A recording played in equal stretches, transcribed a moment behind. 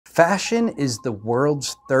Fashion is the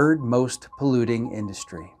world's third most polluting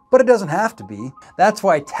industry. But it doesn't have to be. That's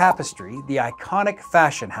why Tapestry, the iconic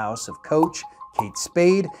fashion house of Coach, Kate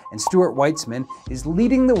Spade, and Stuart Weitzman, is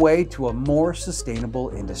leading the way to a more sustainable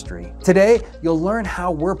industry. Today, you'll learn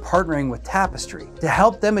how we're partnering with Tapestry to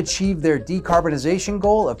help them achieve their decarbonization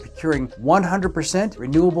goal of procuring 100%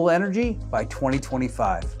 renewable energy by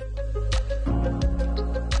 2025.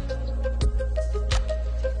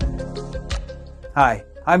 Hi,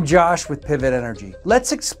 I'm Josh with Pivot Energy.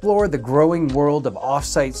 Let's explore the growing world of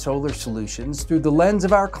off-site solar solutions through the lens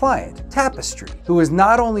of our client, Tapestry, who is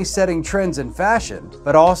not only setting trends in fashion,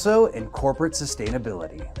 but also in corporate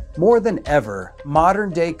sustainability. More than ever,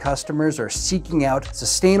 modern-day customers are seeking out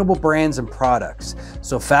sustainable brands and products,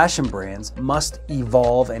 so fashion brands must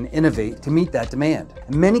evolve and innovate to meet that demand.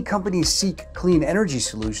 And many companies seek clean energy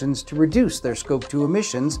solutions to reduce their Scope 2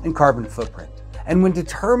 emissions and carbon footprint. And when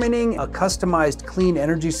determining a customized clean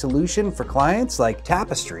energy solution for clients like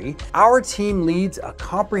Tapestry, our team leads a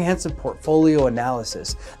comprehensive portfolio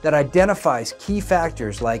analysis that identifies key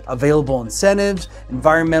factors like available incentives,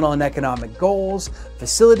 environmental and economic goals,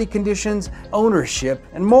 facility conditions, ownership,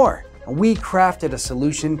 and more. We crafted a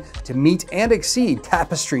solution to meet and exceed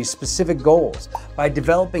Tapestry's specific goals by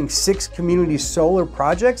developing 6 community solar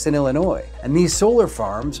projects in Illinois. And these solar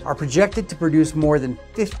farms are projected to produce more than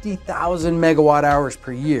 50,000 megawatt hours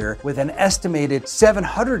per year, with an estimated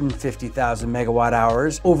 750,000 megawatt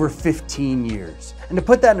hours over 15 years. And to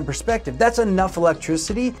put that in perspective, that's enough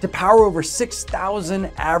electricity to power over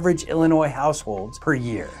 6,000 average Illinois households per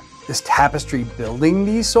year. Is Tapestry building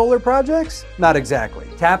these solar projects? Not exactly.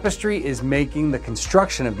 Tapestry is making the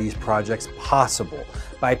construction of these projects possible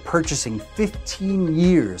by purchasing 15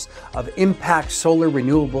 years of impact solar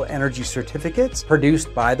renewable energy certificates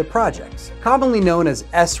produced by the projects. Commonly known as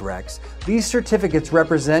SRECs, these certificates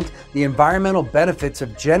represent the environmental benefits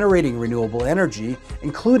of generating renewable energy,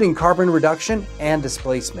 including carbon reduction and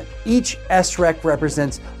displacement. Each SREC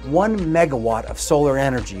represents 1 megawatt of solar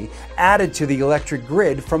energy added to the electric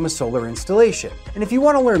grid from a solar installation. And if you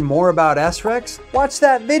want to learn more about SRECs, watch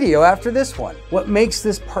that video after this one. What makes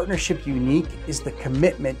this partnership unique is the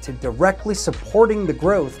commitment to directly supporting the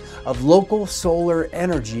growth of local solar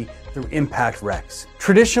energy through impact RECs.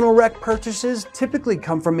 Traditional REC purchases typically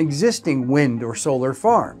come from existing wind or solar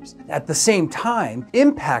farms. At the same time,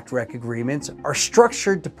 impact REC agreements are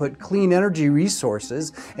structured to put clean energy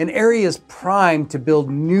resources in areas primed to build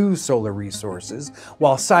new solar resources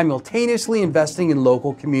while simultaneously investing in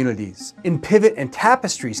local communities. In Pivot and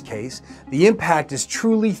Tapestry's case, the impact is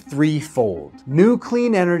truly threefold: new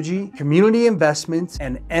clean energy, community investments,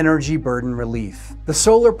 and energy burden relief. The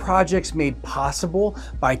solar projects made possible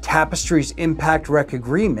by Tapestry's impact REC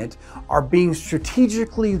agreement are being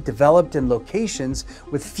strategically developed in locations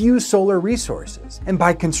with few solar resources. And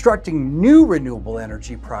by constructing new renewable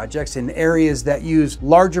energy projects in areas that use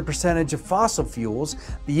larger percentage of fossil fuels,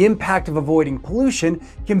 the impact of avoiding pollution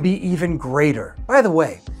can be even greater. By the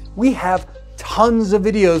way, we have tons of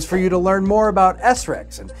videos for you to learn more about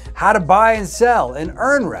SRECs and how to buy and sell and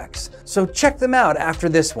earn RECs. So check them out after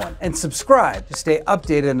this one and subscribe to stay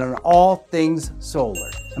updated on all things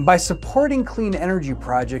solar. And by supporting clean energy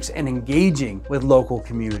projects and engaging with local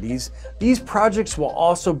communities, these projects will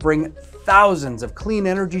also bring thousands of clean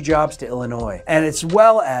energy jobs to Illinois, and as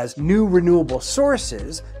well as new renewable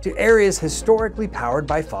sources to areas historically powered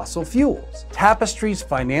by fossil fuels. Tapestry's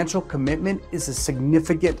financial commitment is a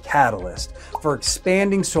significant catalyst for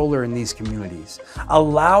expanding solar in these communities,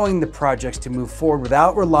 allowing the projects to move forward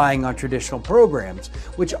without relying on traditional programs,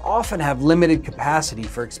 which often have limited capacity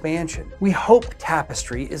for expansion. We hope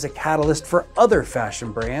Tapestry is a catalyst for other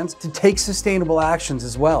fashion brands to take sustainable actions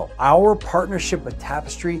as well. Our partnership with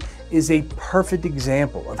Tapestry is a perfect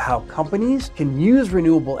example of how companies can use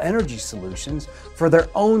renewable energy solutions for their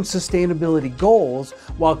own sustainability goals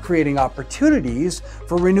while creating opportunities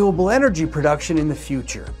for renewable energy production in the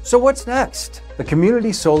future. So what's next? The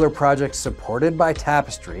community solar projects supported by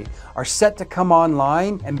Tapestry are set to come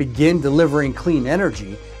online and begin delivering clean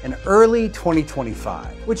energy in early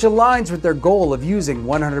 2025, which aligns with their goal of using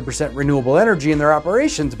 100% renewable energy in their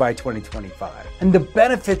operations by 2025. And the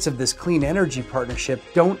benefits of this clean energy partnership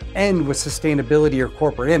don't end with sustainability or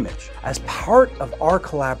corporate image. As part of our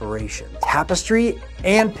collaboration, Tapestry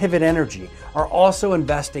and Pivot Energy are also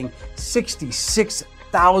investing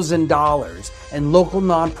 $66,000 in local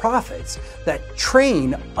nonprofits that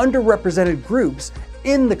train underrepresented groups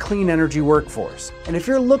in the clean energy workforce. And if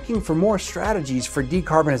you're looking for more strategies for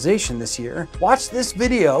decarbonization this year, watch this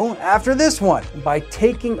video after this one. By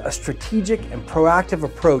taking a strategic and proactive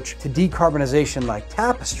approach to decarbonization like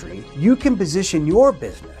Tapestry, you can position your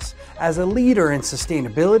business as a leader in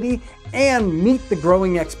sustainability and meet the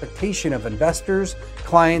growing expectation of investors,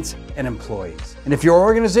 clients, and employees. And if your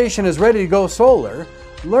organization is ready to go solar,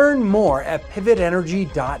 learn more at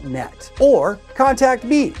pivotenergy.net or contact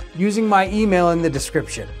me using my email in the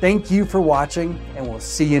description. Thank you for watching, and we'll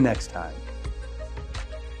see you next time.